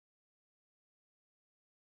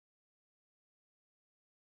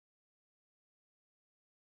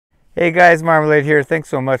Hey guys, Marmalade here. Thanks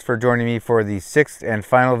so much for joining me for the sixth and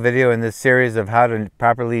final video in this series of how to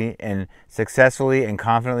properly and successfully and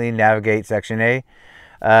confidently navigate Section A.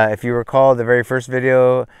 If you recall, the very first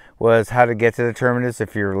video was how to get to the terminus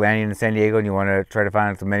if you're landing in San Diego and you want to try to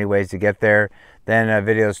find out the many ways to get there. Then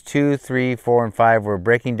videos 2, 3, 4, and 5 were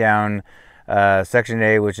breaking down Section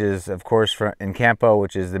A, which is, of course, in Campo,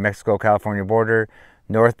 which is the Mexico-California border,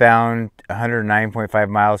 northbound 109.5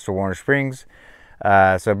 miles to Warner Springs.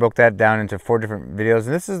 So I broke that down into 4 different videos,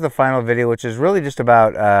 and this is the final video, which is really just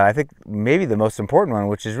about, I think maybe the most important one,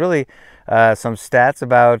 which is really some stats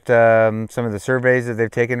about some of the surveys that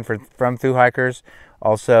they've taken from thru hikers,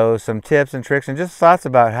 also some tips and tricks, and just thoughts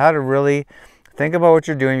about how to really think about what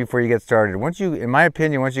you're doing before you get started. In my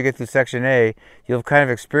opinion, once you get through Section A, you'll kind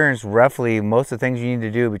of experience roughly most of the things you need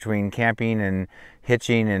to do between camping and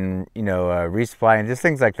hitching and, resupply and just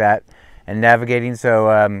things like that, and navigating.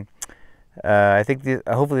 So I think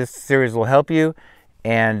hopefully this series will help you.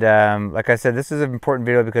 And like I said, this is an important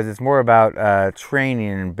video because it's more about training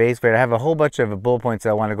and base weight. I have a whole bunch of bullet points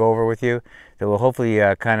that I want to go over with you that will hopefully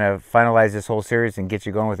kind of finalize this whole series and get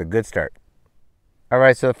you going with a good start. All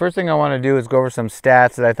right, so the first thing I want to do is go over some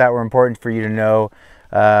stats that I thought were important for you to know.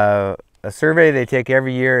 A survey they take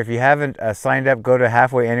every year. If you haven't signed up, go to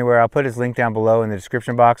Halfway Anywhere. I'll put his link down below in the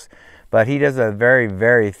description box. But he does a very,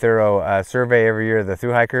 very thorough survey every year of the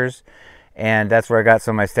thru hikers. And that's where I got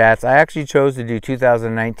some of my stats. I actually chose to do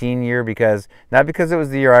 2019 year because, not because it was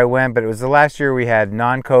the year I went, but it was the last year we had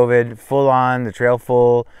non-COVID, full on, the trail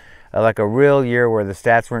full, like a real year where the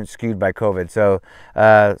stats weren't skewed by COVID. So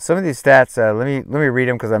some of these stats, let me read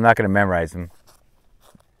them because I'm not going to memorize them.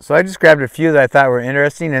 So I just grabbed a few that I thought were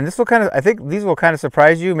interesting, and I think these will kind of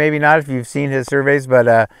surprise you. Maybe not if you've seen his surveys,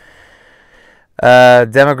 but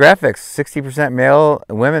demographics, 60% male,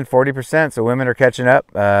 women 40%, so women are catching up.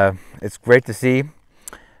 It's great to see.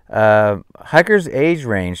 Hikers age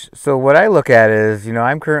range. So what I look at is,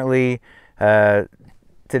 I'm currently, it's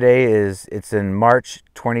in March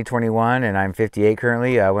 2021, and I'm 58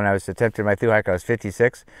 currently. When I was attempting my thru hike, I was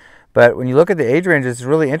 56. But when you look at the age range, it's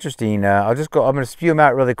really interesting. I'm going to spew them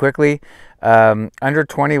out really quickly. Under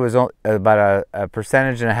 20 was about a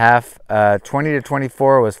percentage and a half. 20 to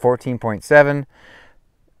 24 was 14.7.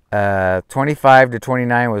 25 to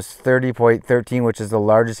 29 was 30.13, which is the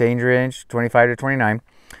largest age range, 25 to 29.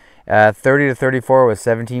 30 to 34 was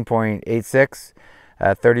 17.86.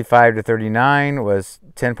 35 to 39 was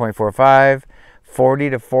 10.45. 40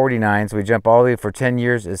 to 49, so we jump all the way for 10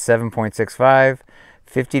 years, is 7.65.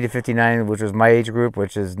 50 to 59, which was my age group,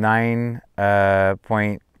 which is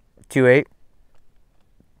 9.28.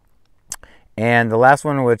 And the last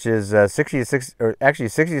one, which is 60 to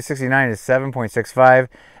 69 is 7.65.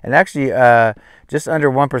 And actually, just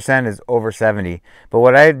under 1% is over 70. But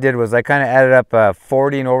what I did was I kind of added up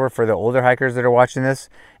 40 and over for the older hikers that are watching this,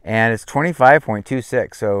 and it's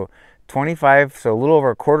 25.26. So a little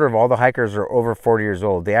over a quarter of all the hikers are over 40 years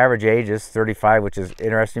old. The average age is 35, which is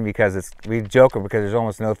interesting because we joke because there's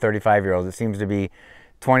almost no 35-year-olds. It seems to be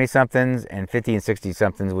 20-somethings and 50 and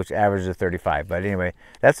 60-somethings, which averages to 35. But anyway,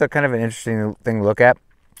 that's a kind of an interesting thing to look at.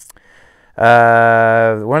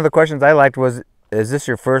 One of the questions I liked was, is this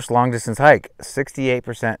your first long-distance hike?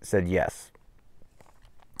 68% said yes.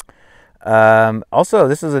 Also,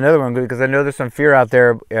 this is another one because I know there's some fear out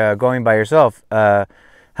there going by yourself.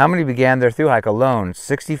 How many began their thru hike alone?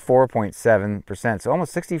 64.7%, so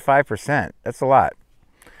almost 65%. That's a lot.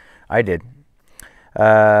 I did.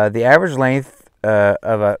 The average length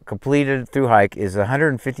of a completed thru hike is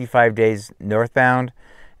 155 days northbound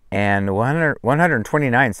and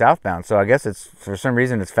 129 southbound. So I guess for some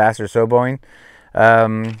reason it's faster soboing.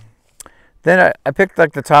 Then I picked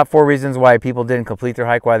like the top 4 reasons why people didn't complete their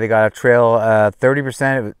hike, why they got off trail.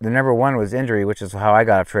 30%, the number 1 was injury, which is how I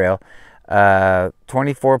got off trail.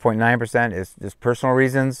 24.9% is just personal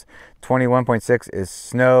reasons. 21.6% is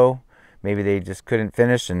snow. Maybe they just couldn't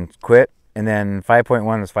finish and quit. And then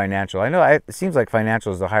 5.1 was financial. I know it seems like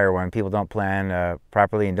financial is the higher one. People don't plan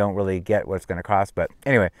properly and don't really get what it's going to cost. But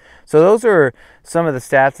anyway, so those are some of the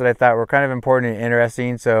stats that I thought were kind of important and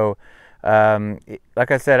interesting. So like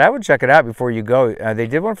I said, I would check it out before you go. They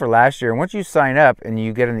did one for last year, and once you sign up and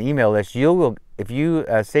you get an email list, if you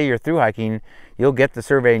say you're thru hiking, you'll get the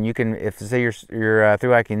survey, and you can, if say you're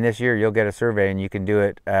thru hiking this year, you'll get a survey, and you can do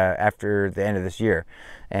it after the end of this year.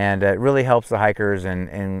 And it really helps the hikers,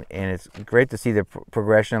 and it's great to see the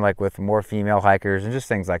progression, like with more female hikers and just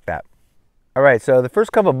things like that. All right, so the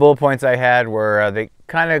first couple of bullet points I had were they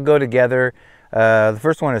kind of go together. The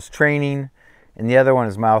first one is training, and the other one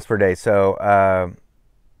is miles per day. So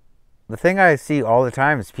the thing I see all the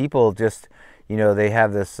time is people just, they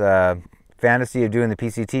have this fantasy of doing the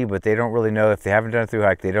PCT, but they don't really know, if they haven't done a thru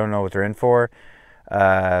hike, they don't know what they're in for.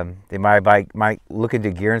 They might look into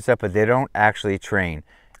gear and stuff, but they don't actually train.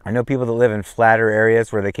 I know people that live in flatter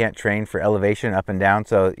areas where they can't train for elevation up and down,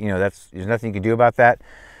 so there's nothing you can do about that.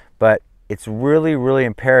 But it's really, really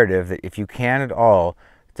imperative that if you can at all,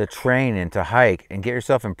 to train and to hike and get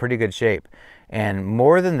yourself in pretty good shape. And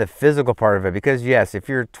more than the physical part of it, because yes, if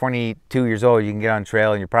you're 22 years old, you can get on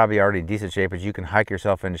trail and you're probably already in decent shape, but you can hike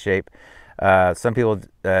yourself into shape. Some people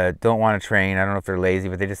don't want to train. I don't know if they're lazy,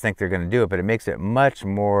 but they just think they're going to do it. But it makes it much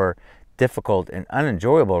more difficult and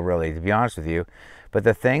unenjoyable, really, to be honest with you. But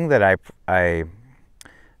the thing that I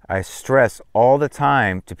stress all the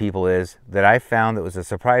time to people is that I found that was a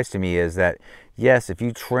surprise to me is that, yes, if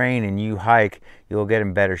you train and you hike, you'll get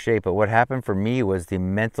in better shape. But what happened for me was the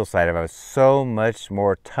mental side of it. I was so much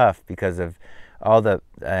more tough because of all the,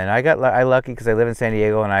 and I lucky because I live in San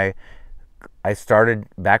Diego, and I started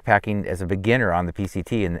backpacking as a beginner on the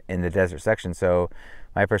PCT in the desert section. So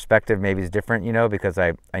my perspective maybe is different, because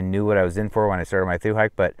I knew what I was in for when I started my thru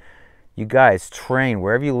hike. But you guys, train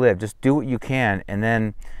wherever you live. Just do what you can, and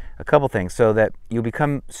then a couple things so that you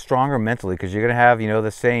become stronger mentally, because you're going to have,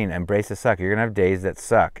 the saying, embrace the suck. You're going to have days that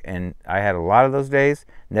suck, and I had a lot of those days.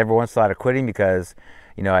 Never once thought of quitting because,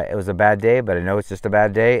 it was a bad day, but I know it's just a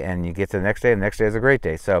bad day, and you get to the next day, and the next day is a great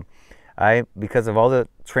day. So because of all the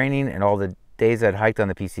training and all the days I'd hiked on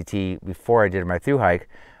the PCT before I did my thru hike,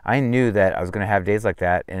 I knew that I was going to have days like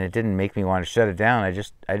that, and it didn't make me want to shut it down. I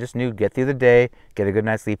just knew, get through the day, get a good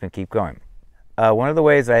night's sleep, and keep going. One of the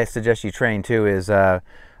ways I suggest you train too is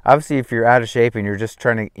obviously if you're out of shape and you're just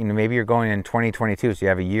trying to, maybe you're going in 2022, so you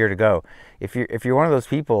have a year to go. If you're one of those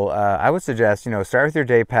people, I would suggest, start with your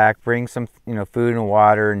day pack, bring some, food and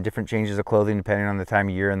water and different changes of clothing depending on the time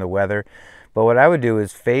of year and the weather. But what I would do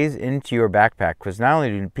is phase into your backpack, because not only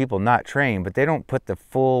do people not train, but they don't put the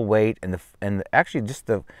full weight and actually just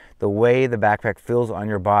the way the backpack feels on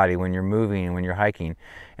your body when you're moving and when you're hiking.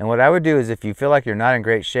 And what I would do is, if you feel like you're not in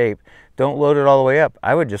great shape, don't load it all the way up.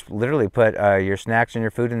 I would just literally put your snacks and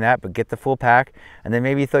your food in that, but get the full pack, and then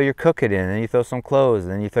maybe you throw your cook kit in, and then you throw some clothes,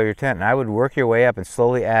 and then you throw your tent. And I would work your way up and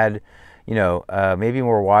slowly add, maybe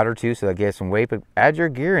more water too, so that gets some weight, but add your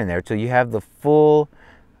gear in there till you have the full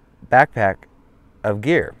backpack of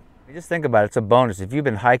gear. Just think about it, it's a bonus. If you've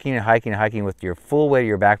been hiking and hiking and hiking with your full weight of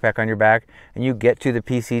your backpack on your back, and you get to the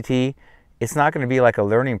PCT, it's not going to be like a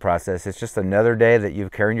learning process. It's just another day that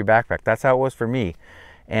you've carried your backpack. That's how it was for me.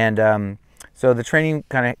 And so the training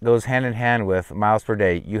kind of goes hand in hand with miles per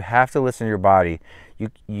day. You have to listen to your body.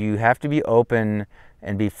 You have to be open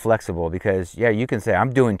and be flexible, because yeah, you can say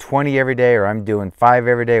I'm doing 20 every day, or I'm doing 5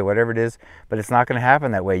 every day, whatever it is, but it's not going to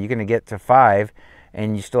happen that way. You're going to get to 5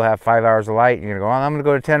 and you still have 5 hours of light, and you're going to go, oh, I'm going to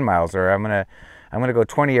go to 10 miles, or I'm going to go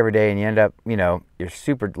 20 every day, and you end up, you're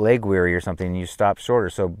super leg weary or something, and you stop shorter.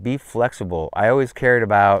 So be flexible. I always carried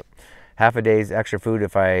about half a day's extra food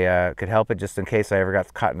if I could help it, just in case I ever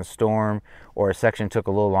got caught in a storm, or a section took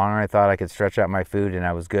a little longer. I thought I could stretch out my food and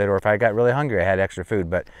I was good. Or if I got really hungry, I had extra food.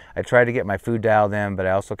 But I tried to get my food dialed in, but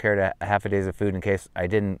I also carried a half a day's of food in case I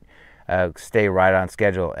didn't stay right on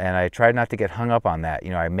schedule. And I tried not to get hung up on that.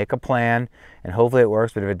 I make a plan and hopefully it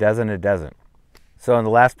works, but if it doesn't, it doesn't. So in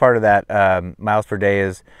the last part of that miles per day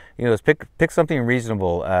is, is pick something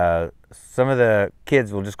reasonable. Some of the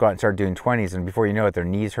kids will just go out and start doing 20s, and before you know it, their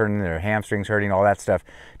knees hurting, their hamstrings hurting, all that stuff.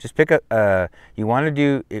 Just pick you want to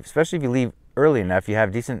do, especially if you leave early enough, you have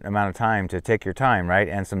a decent amount of time to take your time, right?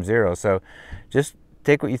 And some zeros. So just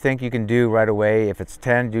take what you think you can do right away. If it's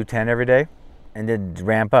 10, do 10 every day, and then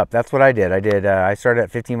ramp up. That's what I did. I started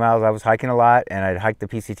at 15 miles. I was hiking a lot, and I'd hike the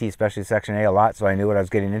PCT, especially Section A, a lot, so I knew what I was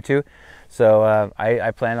getting into. So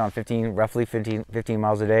I planned on roughly 15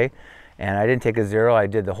 miles a day, and I didn't take a zero. I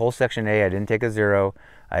did the whole Section A. I didn't take a zero.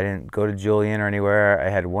 I didn't go to Julian or anywhere. I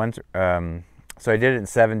had one, so I did it in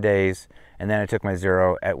 7 days, and then I took my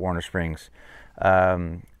zero at Warner Springs.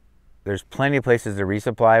 There's plenty of places to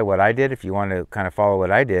resupply. What I did, if you want to kind of follow what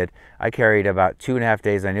I did, I carried about 2.5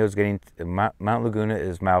 days. I knew I was getting, Mount Laguna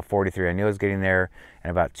is mile 43. I knew I was getting there in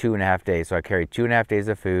about 2.5 days. So I carried 2.5 days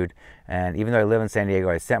of food. And even though I live in San Diego,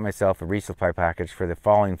 I sent myself a resupply package for the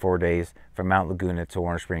following 4 days from Mount Laguna to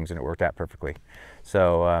Warner Springs, and it worked out perfectly.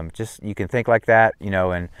 So just, you can think like that,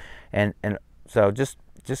 and so just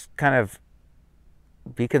kind of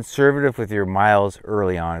be conservative with your miles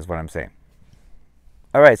early on is what I'm saying.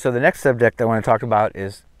 All right, so the next subject I want to talk about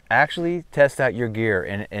is actually test out your gear,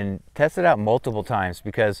 and test it out multiple times,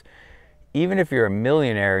 because even if you're a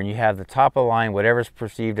millionaire and you have the top of the line, whatever's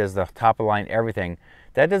perceived as the top of the line everything,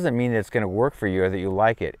 that doesn't mean that it's going to work for you or that you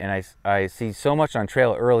like it. And I see so much on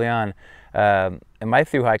trail early on. In my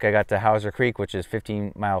through hike, I got to Hauser Creek, which is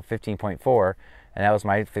 15.4, and that was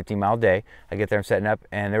my 15-mile day. I get there, I'm setting up,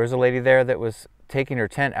 and there was a lady there that was taking her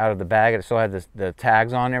tent out of the bag. It still had the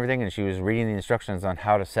tags on and everything, and she was reading the instructions on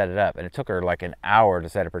how to set it up. And it took her like an hour to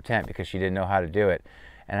set up her tent because she didn't know how to do it.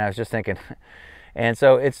 And I was just thinking, and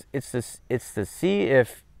so it's to see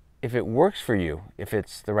if it works for you, if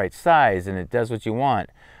it's the right size and it does what you want,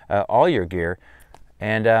 all your gear.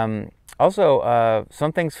 And also,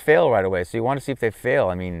 some things fail right away, so you want to see if they fail.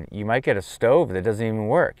 I mean, you might get a stove that doesn't even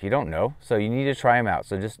work. You don't know, so you need to try them out.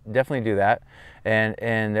 So just definitely do that.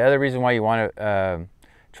 And the other reason why you want to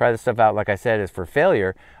try this stuff out, like I said, is for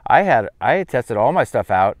failure. I had tested all my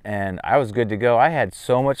stuff out, and I was good to go. I had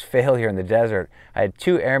so much failure in the desert. I had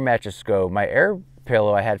 2 air mattresses go. My air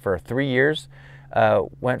pillow I had for 3 years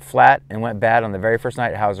went flat and went bad on the very first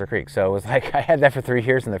night at Hauser Creek. So it was like I had that for 3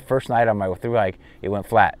 years, and the first night on my through hike, it went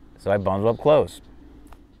flat. So I bundled up clothes.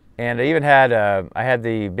 And I even had, I had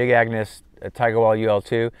the Big Agnes Tiger Wall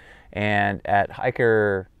UL2, and at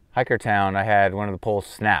Hiker Town, I had one of the poles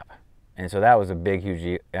snap. And so that was a big,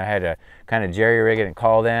 huge, I had to kind of jerry rig it and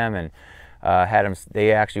call them, and had them,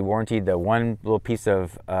 they actually warranted the one little piece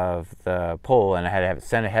of the pole, and I had to have it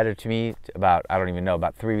sent ahead to me about, I don't even know,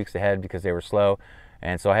 about 3 weeks ahead because they were slow.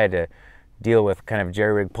 And so I had to deal with kind of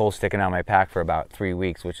jerry rig poles sticking out of my pack for about 3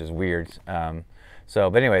 weeks, which is weird.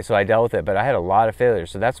 But anyway, so I dealt with it, but I had a lot of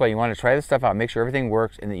failures. So that's why you want to try this stuff out, make sure everything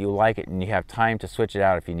works and that you like it and you have time to switch it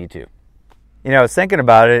out if you need to. You know, I was thinking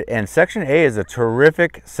about it, and Section A is a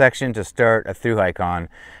terrific section to start a through hike on.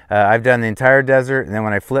 I've done the entire desert, and then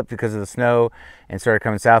when I flipped because of the snow and started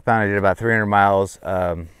coming southbound, I did about 300 miles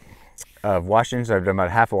of Washington, so I've done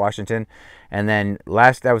about half of Washington. And then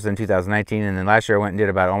that was in 2019, and then last year I went and did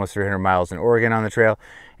about almost 300 miles in Oregon on the trail.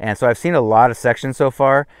 And so I've seen a lot of sections so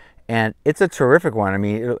far, and it's a terrific one. I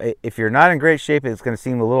mean, if you're not in great shape, it's going to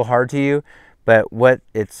seem a little hard to you, but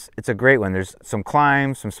it's a great one. There's some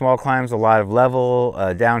climbs, some small climbs, a lot of level,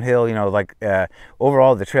 downhill, you know, like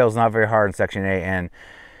overall the trail is not very hard in Section A, and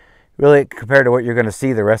really compared to what you're going to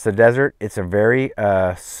see the rest of the desert, it's a very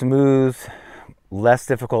smooth, less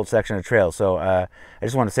difficult section of trail. So I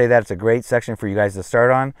just want to say that it's a great section for you guys to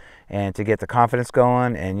start on and to get the confidence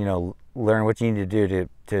going and, you know, learn what you need to do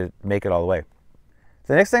to make it all the way.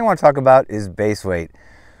 The next thing I want to talk about is base weight,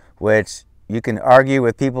 which you can argue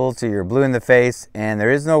with people till you're blue in the face, and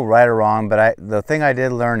there is no right or wrong, but the thing I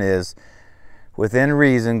did learn is, within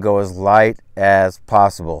reason, go as light as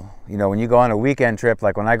possible. You know, when you go on a weekend trip,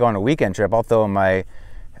 like when I go on a weekend trip, I'll throw in my,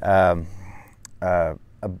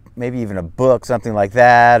 maybe even a book, something like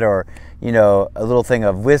that, or, you know, a little thing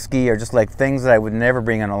of whiskey, or just like things that I would never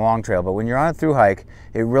bring on a long trail. But when you're on a through hike,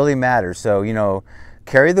 it really matters. So, you know,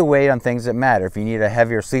 carry the weight on things that matter. If you need a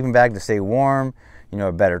heavier sleeping bag to stay warm, you know,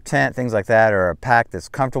 a better tent, things like that, or a pack that's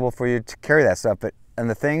comfortable for you, to carry that stuff. But and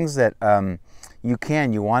the things that you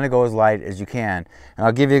want to go as light as you can. And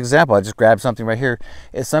I'll give you an example. I just grabbed something right here.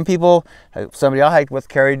 Some people, somebody I hiked with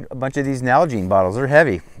carried a bunch of these Nalgene bottles. They're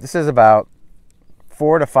heavy. This is about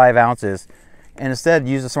 4 to 5 ounces, and instead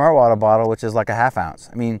use a Smart Water bottle, which is like a ½ ounce.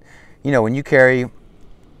 I mean, you know, when you carry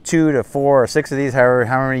 2 to 4 or 6 of these, however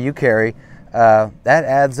many you carry, that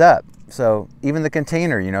adds up. So even the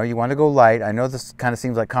container, you know, you want to go light. I know this kind of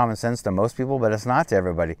seems like common sense to most people, but it's not to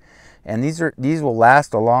everybody. And these will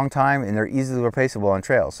last a long time, and they're easily replaceable on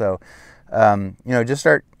trail. So, you know, just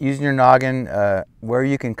start using your noggin where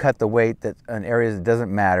you can cut the weight in areas that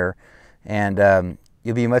doesn't matter, and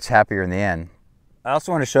you'll be much happier in the end. I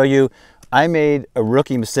also want to show you, I made a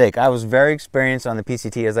rookie mistake. I was very experienced on the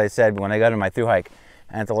PCT, as I said, when I got on my through hike.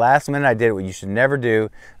 And at the last minute, I did what you should never do,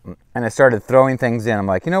 and I started throwing things in. I'm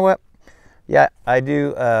like, you know what? Yeah, I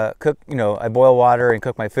do cook, you know, I boil water and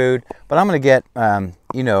cook my food, but I'm going to get,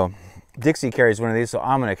 you know, Dixie carries one of these, so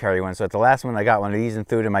I'm going to carry one. So at the last minute, I got one of these and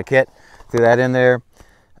threw it in my kit, threw that in there.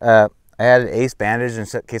 I had an ace bandage in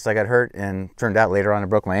case I got hurt, and turned out later on I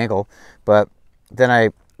broke my ankle. But then I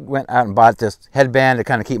went out and bought this headband to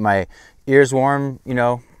kind of keep my ears warm, you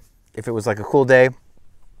know, if it was like a cool day.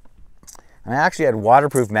 And I actually had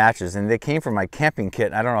waterproof matches, and they came from my camping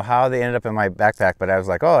kit. I don't know how they ended up in my backpack, but I was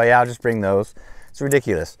like, oh yeah, I'll just bring those. It's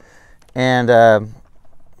ridiculous. And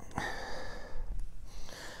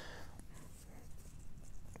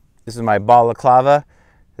this is my balaclava.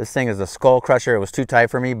 This thing is a skull crusher. It was too tight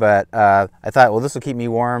for me, but I thought, well, this will keep me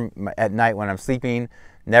warm at night when I'm sleeping.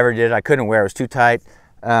 Never did. I couldn't wear it. It was too tight.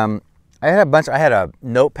 I had a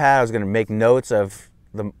notepad. I was going to make notes of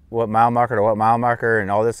what mile marker to what mile marker,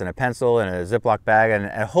 and all this, and a pencil and a Ziploc bag and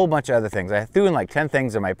a whole bunch of other things. I threw in like 10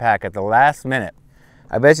 things in my pack at the last minute.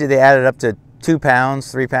 I bet you they added up to 2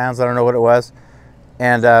 pounds, 3 pounds, I don't know what it was.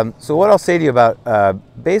 And so what I'll say to you about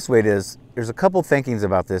base weight is, there's a couple thinkings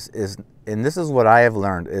about this, and this is what I have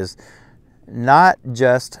learned, is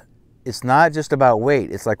it's not just about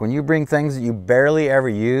weight. It's like when you bring things that you barely ever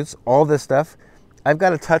use, all this stuff, I've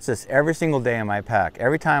got to touch this every single day in my pack.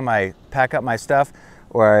 Every time I pack up my stuff,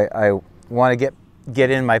 or I want to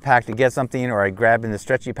get in my pack to get something, or I grab in the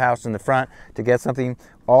stretchy pouch in the front to get something,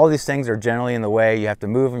 all these things are generally in the way. You have to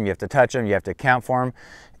move them, you have to touch them, you have to account for them.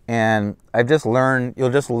 And I've just learned,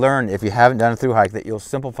 you'll just learn if you haven't done a through hike, that you'll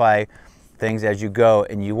simplify things as you go,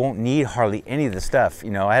 and you won't need hardly any of the stuff.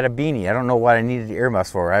 You know, I had a beanie. I don't know what I needed the ear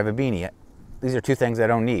muffs for. I have a beanie. These are two things I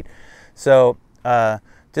don't need. So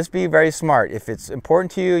just be very smart. If it's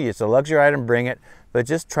important to you, it's a luxury item, bring it. But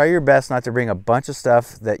just try your best not to bring a bunch of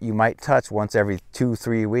stuff that you might touch once every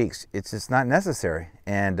 2-3 weeks. It's just not necessary.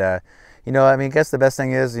 And you know, I mean, I guess the best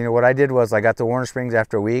thing is, you know, what I did was I got to Warner Springs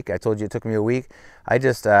after a week. I told you it took me a week. I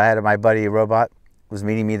just had my buddy Robot was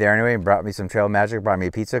meeting me there anyway, and brought me some Trail Magic, brought me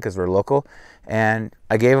a pizza because we're local, and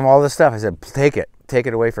I gave him all this stuff. I said, take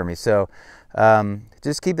it away from me. So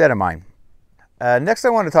just keep that in mind. Next, I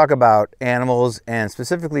want to talk about animals, and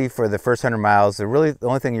specifically for the first 100 miles, the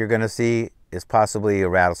only thing you're going to see is possibly a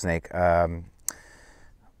rattlesnake.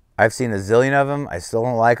 I've seen a zillion of them. I still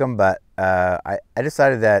don't like them, but I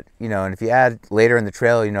decided that, you know, and if you add later in the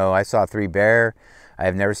trail, you know, I saw 3 bear. I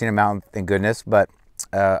have never seen a mountain, thank goodness, but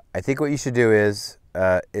I think what you should do is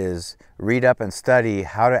read up and study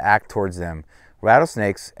how to act towards them.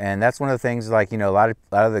 Rattlesnakes, and that's one of the things, like, you know, a lot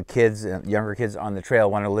of the kids, younger kids on the trail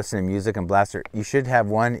want to listen to music and blaster. You should have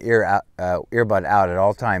one earbud out at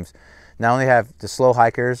all times. Not only have the slow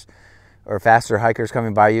hikers or faster hikers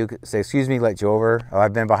coming by you say, excuse me, let you over. Oh,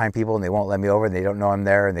 I've been behind people and they won't let me over, and they don't know I'm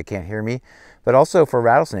there and they can't hear me. But also for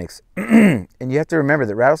rattlesnakes. And you have to remember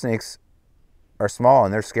that rattlesnakes are small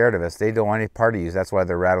and they're scared of us. They don't want any part of you. That's why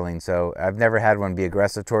they're rattling. So I've never had one be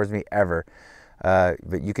aggressive towards me ever.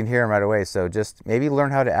 But you can hear them right away. So just maybe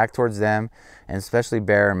learn how to act towards them, and especially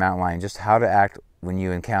bear and mountain lion, just how to act when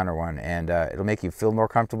you encounter one. And it'll make you feel more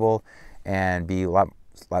comfortable and be a lot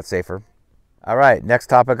safer. All right, next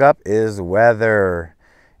topic up is weather.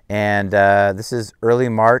 And this is early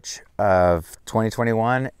March of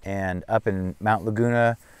 2021, and up in Mount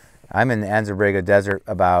Laguna, I'm in the Anza-Borrego Desert,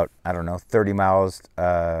 about, I don't know, 30 miles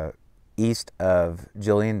east of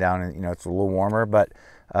Jillian, down in, you know, it's a little warmer, but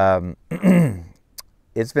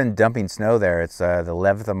it's been dumping snow there. It's the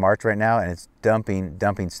 11th of March right now, and it's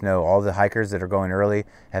dumping snow. All the hikers that are going early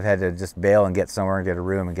have had to just bail and get somewhere and get a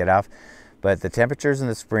room and get off. But the temperatures in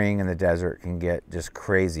the spring in the desert can get just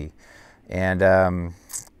crazy. And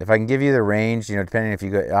if I can give you the range, you know, depending if you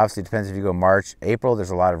go, obviously it depends if you go March, April, there's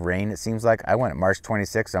a lot of rain, it seems like. I went March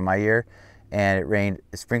 26th on my year, and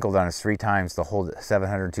it sprinkled on us 3 times the whole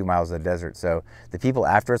 702 miles of the desert. So the people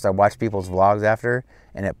after us, I watched people's vlogs after,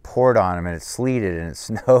 and it poured on them, and it sleeted, and it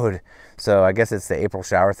snowed. So I guess it's the April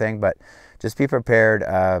shower thing, but just be prepared.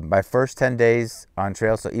 My first 10 days on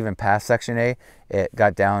trail, so even past Section A, it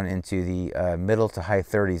got down into the middle to high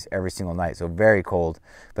 30s every single night, so very cold.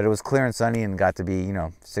 But it was clear and sunny and got to be, you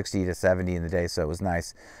know, 60 to 70 in the day, so it was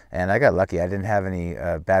nice. And I got lucky. I didn't have any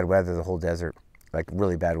bad weather the whole desert, like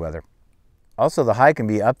really bad weather. Also, the high can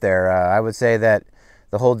be up there. I would say that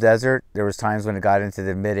the whole desert, there was times when it got into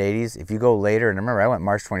the mid 80s. If you go later, and remember I went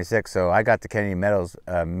March 26th, so I got to Kennedy Meadows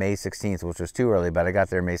May 16th, which was too early, but I got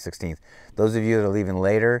there May 16th. Those of you that are leaving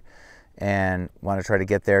later and want to try to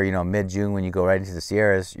get there, you know, mid-June, when you go right into the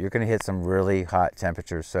Sierras, you're going to hit some really hot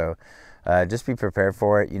temperatures. So just be prepared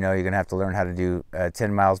for it. You know, you're going to have to learn how to do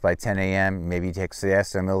 10 miles by 10 a.m. Maybe take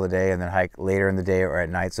siesta in the middle of the day and then hike later in the day or at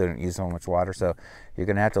night, so you don't use so much water. So you're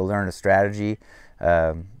going to have to learn a strategy.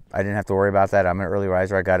 I didn't have to worry about that. I'm an early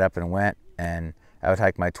riser. I got up and went, and I would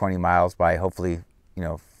hike my 20 miles by hopefully, you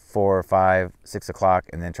know, 4, 5, 6 o'clock,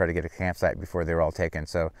 and then try to get a campsite before they were all taken.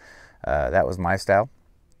 So that was my style.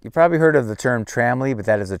 You probably heard of the term tramley, but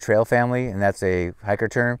that is a trail family, and that's a hiker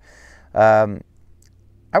term.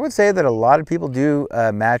 I would say that a lot of people do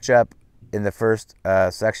match up in the first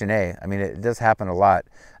Section A. I mean, it does happen a lot.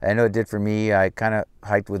 I know it did for me. I kind of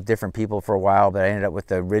hiked with different people for a while, but I ended up with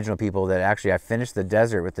the original people that actually I finished the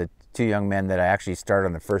desert with, the 2 young men that I actually started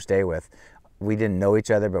on the first day with. We didn't know each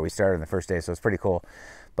other, but we started on the first day, so it's pretty cool.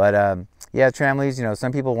 But yeah, tramleys, you know,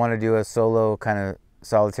 some people want to do a solo kind of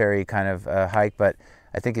solitary kind of hike, but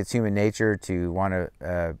I think it's human nature to want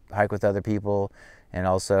to hike with other people, and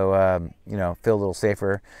also, you know, feel a little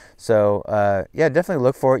safer. So yeah, definitely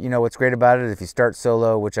look for it. You know, what's great about it, if you start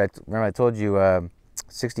solo, which remember I told you,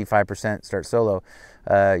 65% start solo,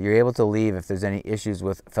 you're able to leave if there's any issues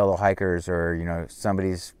with fellow hikers, or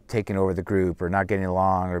somebody's taking over the group or not getting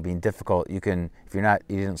along or being difficult. You can, if you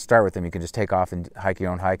didn't start with them, you can just take off and hike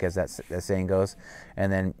your own hike, as that saying goes,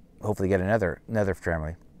 and then hopefully get another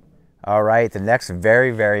family. All right, the next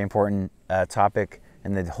very, very important topic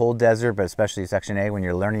in the whole desert, but especially Section A, when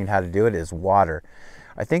you're learning how to do it, is water.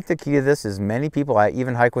 I think the key to this is many people I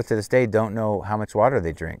even hike with to this day don't know how much water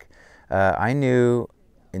they drink. I knew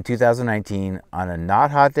in 2019, on a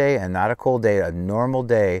not hot day and not a cold day, a normal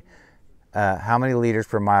day, how many liters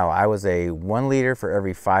per mile. I was a 1 liter for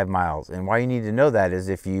every 5 miles. And why you need to know that is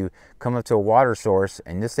if you come up to a water source,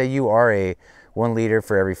 and just say you are a 1 liter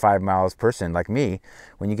for every 5 miles person like me,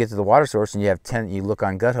 when you get to the water source and you have 10, you look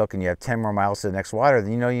on Gut Hook and you have 10 more miles to the next water,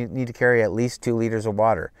 then you need to carry at least 2 liters of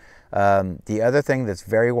water. The other thing that's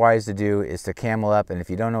very wise to do is to camel up, and if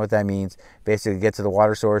you don't know what that means, basically get to the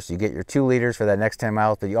water source, you get your 2 liters for that next 10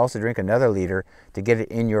 miles, but you also drink another liter to get it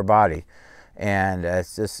in your body. And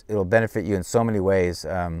it'll benefit you in so many ways.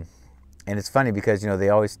 And it's funny because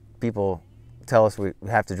people tell us we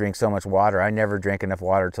have to drink so much water. I never drank enough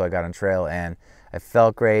water until I got on trail, and I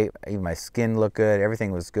felt great. Even my skin looked good.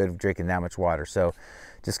 Everything was good drinking that much water. So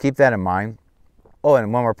just keep that in mind. Oh,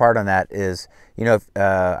 and one more part on that is,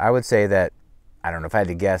 I would say that, I don't know, if I had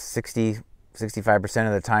to guess, 65%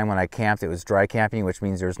 of the time when I camped, it was dry camping, which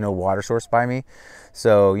means there's no water source by me.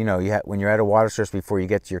 So, when you're at a water source before you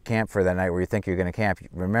get to your camp for that night where you think you're going to camp,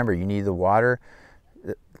 remember, you need the water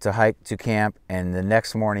to hike to camp and the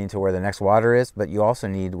next morning to where the next water is, but you also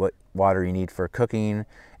need what water you need for cooking.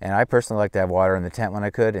 And I personally like to have water in the tent when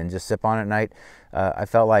I could and just sip on it at night. I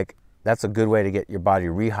felt like that's a good way to get your body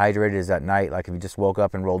rehydrated, is at night. Like if you just woke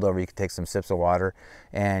up and rolled over, you could take some sips of water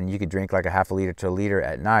and you could drink like a half a liter to a liter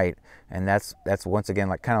at night. And that's once again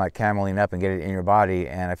kind of like cameling up and get it in your body.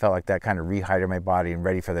 And I felt like that kind of rehydrated my body and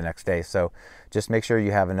ready for the next day. So just make sure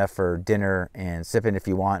you have enough for dinner and sipping if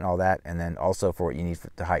you want and all that. And then also for what you need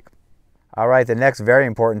to hike. All right, the next very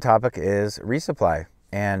important topic is resupply.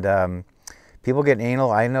 And people get anal.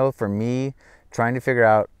 I know for me, trying to figure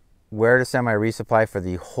out where to send my resupply for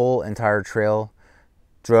the whole entire trail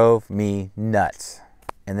drove me nuts.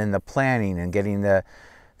 And then the planning and getting the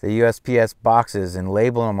USPS boxes and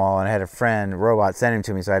labeling them all. And I had a friend, robot, send them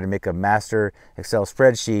to me, so I had to make a master Excel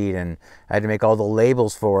spreadsheet, and I had to make all the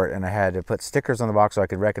labels for it, and I had to put stickers on the box so I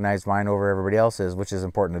could recognize mine over everybody else's, which is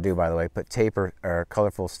important to do, by the way. Put tape or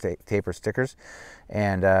colorful tape or stickers.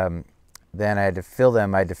 And then I had to fill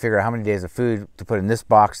them. I had to figure out how many days of food to put in this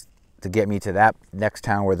box to get me to that next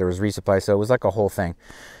town where there was resupply. So it was like a whole thing.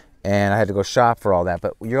 And I had to go shop for all that.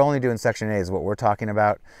 But you're only doing Section A is what we're talking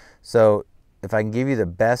about. So if I can give you the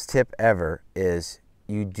best tip ever, is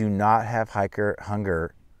you do not have hiker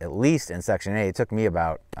hunger, at least in Section A. It took me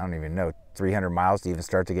about, I don't even know, 300 miles to even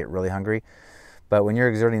start to get really hungry. But when you're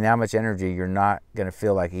exerting that much energy, you're not going to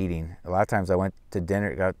feel like eating. A lot of times I went to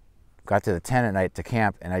dinner, got to the tent at night to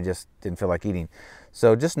camp, and I just didn't feel like eating.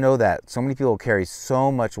 So just know that so many people carry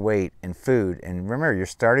so much weight in food. And remember, you're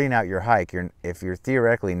starting out your hike. If you're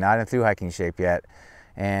theoretically not in through hiking shape yet,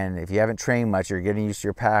 and if you haven't trained much, you're getting used to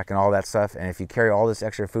your pack and all that stuff. And if you carry all this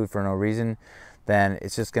extra food for no reason, then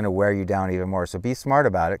it's just going to wear you down even more. So be smart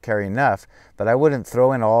about it, carry enough, but I wouldn't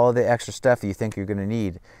throw in all the extra stuff that you think you're going to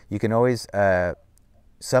need. You can always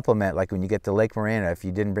supplement, like when you get to Lake Morena, if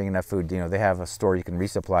you didn't bring enough food, they have a store you can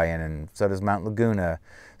resupply in, and so does Mount Laguna,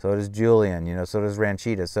 so does Julian, so does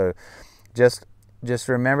Ranchita. So just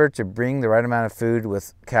remember to bring the right amount of food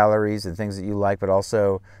with calories and things that you like, but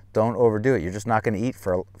also don't overdo it. You're just not going to eat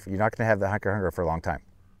you're not going to have the hunger for a long time.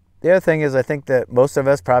 The other thing is, I think that most of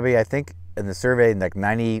us probably, I think in the survey, like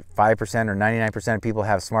 95% or 99% of people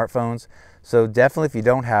have smartphones. So definitely, if you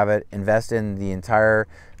don't have it, invest in the entire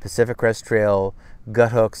Pacific Crest Trail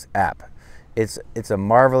Gut Hooks app. It's a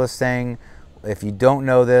marvelous thing. If you don't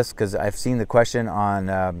know this, because I've seen the question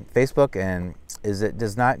on Facebook, and it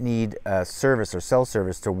does not need service or cell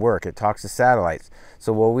service to work. It talks to satellites.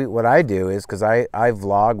 So what I do is, because I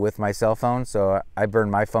vlog with my cell phone, so I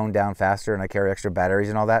burn my phone down faster and I carry extra batteries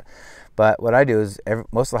and all that. But what I do is,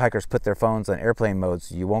 most of the hikers put their phones on airplane mode,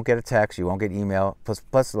 so you won't get a text, you won't get email.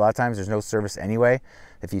 Plus a lot of times there's no service anyway.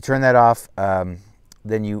 If you turn that off,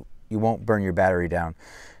 then you won't burn your battery down.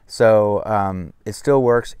 So it still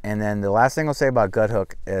works. And then the last thing I'll say about Gut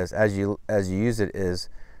Hook is, as you use it, is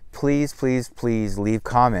please leave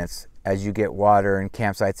comments as you get water and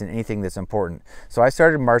campsites and anything that's important. So I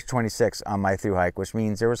started March 26th on my through hike, which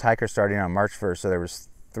means there was hikers starting on March 1st. So there was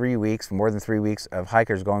 3 weeks, more than 3 weeks of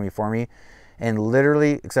hikers going before me. And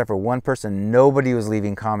literally, except for one person, nobody was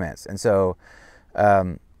leaving comments. And so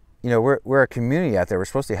we're a community out there. We're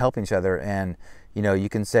supposed to be helping each other, and you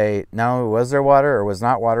can say not only was there water or was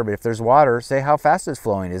not water, but if there's water, say how fast it's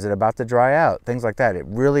flowing. Is it about to dry out? Things like that. It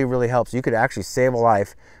really, really helps. You could actually save a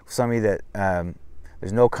life with somebody that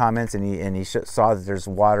there's no comments, and he saw that there's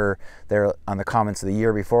water there on the comments of the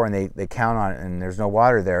year before, and they count on it, and there's no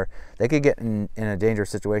water there. They could get in a dangerous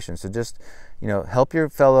situation. So just help your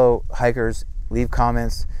fellow hikers, leave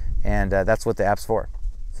comments, and that's what the app's for.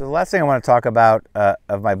 So the last thing I want to talk about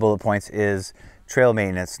of my bullet points is trail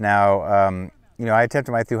maintenance. Now, I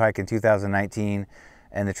attempted my thru hike in 2019,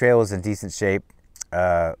 and the trail was in decent shape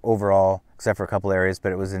overall, except for a couple areas,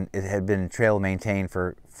 but it had been trail maintained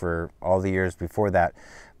for all the years before that.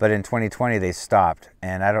 But in 2020 they stopped,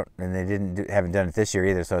 and they haven't done it this year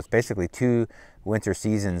either. So it's basically 2 winter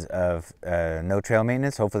seasons of no trail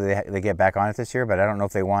maintenance. Hopefully they get back on it this year, but I don't know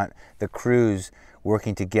if they want the crews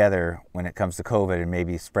working together when it comes to COVID and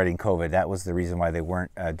maybe spreading COVID. That was the reason why they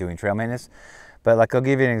weren't doing trail maintenance. But like, I'll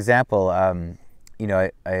give you an example. I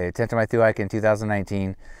attempted my thru hike in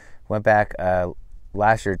 2019, went back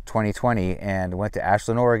last year, 2020, and went to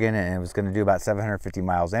Ashland, Oregon, and it was going to do about 750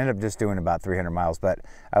 miles. I ended up just doing about 300 miles, but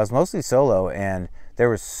I was mostly solo, and there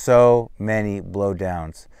were so many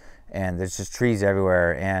blowdowns, and there's just trees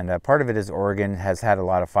everywhere. And part of it is Oregon has had a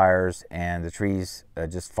lot of fires, and the trees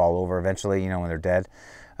just fall over eventually, when they're dead.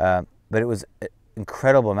 But it was an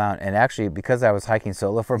incredible amount, and actually, because I was hiking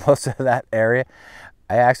solo for most of that area,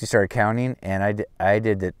 I actually started counting, and I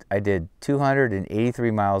did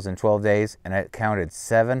 283 miles in 12 days, and I counted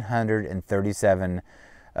 737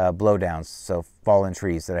 blowdowns, so fallen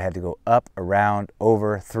trees that I had to go up, around,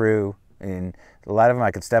 over, through. And a lot of them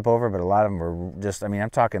I could step over, but a lot of them were just, I'm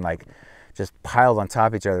talking like just piled on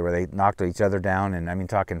top of each other, where they knocked each other down, and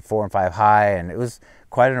talking 4 and 5 high, and it was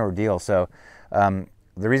quite an ordeal. So the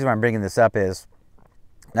reason why I'm bringing this up is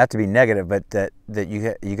not to be negative, but that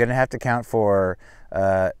you're going to have to count for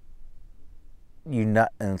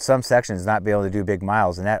in some sections not be able to do big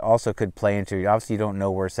miles, and that also could play into, obviously you don't know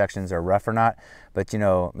where sections are rough or not, but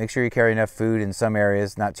make sure you carry enough food in some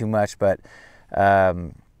areas, not too much, but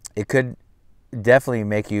it could definitely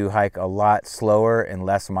make you hike a lot slower and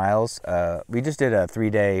less miles. We just did a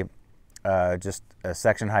 3-day just a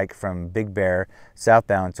section hike from Big Bear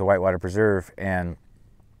southbound to Whitewater Preserve, and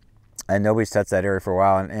nobody's touched that area for a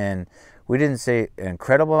while, and we didn't see an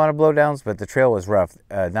incredible amount of blowdowns, but the trail was rough.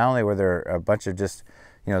 Not only were there a bunch of just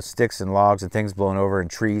sticks and logs and things blown over, and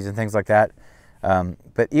trees and things like that,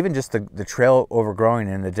 but even just the trail overgrowing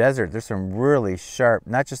in the desert. There's some really sharp,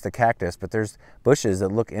 not just the cactus, but there's bushes that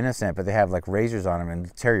look innocent, but they have like razors on them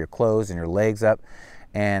and tear your clothes and your legs up.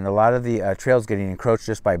 And a lot of the trails getting encroached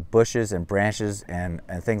just by bushes and branches and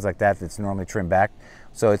things like that that's normally trimmed back.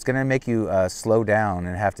 So it's going to make you slow down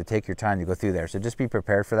and have to take your time to go through there. So just be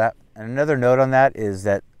prepared for that. And another note on that is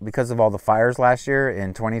that because of all the fires last year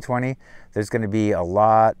in 2020, there's going to be a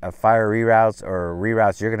lot of fire reroutes or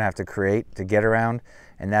reroutes you're going to have to create to get around.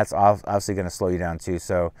 And that's obviously going to slow you down too.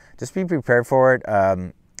 So just be prepared for it.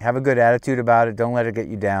 Have a good attitude about it. Don't let it get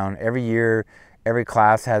you down. Every year, every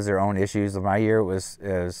class has their own issues. My year it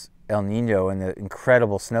was El Nino, and the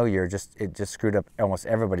incredible snow year it just screwed up almost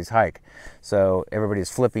everybody's hike. So everybody's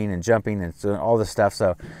flipping and jumping and doing all this stuff.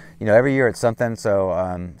 So every year it's something.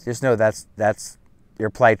 So just know that's your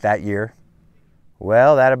plight that year.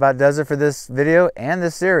 Well, that about does it for this video and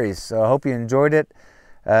this series. So I hope you enjoyed it.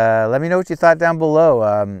 Let me know what you thought down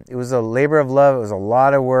below. It was a labor of love. It was a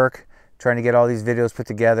lot of work trying to get all these videos put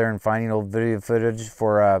together and finding old video footage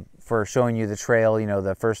for showing you the trail,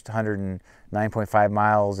 the first 109.5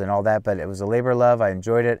 miles and all that. But it was a labor of love. I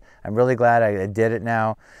enjoyed it. I'm really glad I did it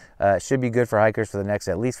now. It should be good for hikers for the next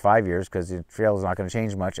at least 5 years, because the trail is not going to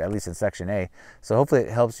change much, at least in Section A. So hopefully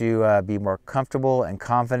it helps you be more comfortable and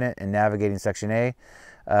confident in navigating Section A.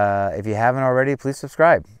 If you haven't already, please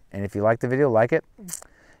subscribe. And if you like the video, like it.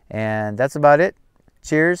 And that's about it.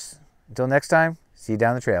 Cheers. Until next time, see you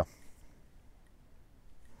down the trail.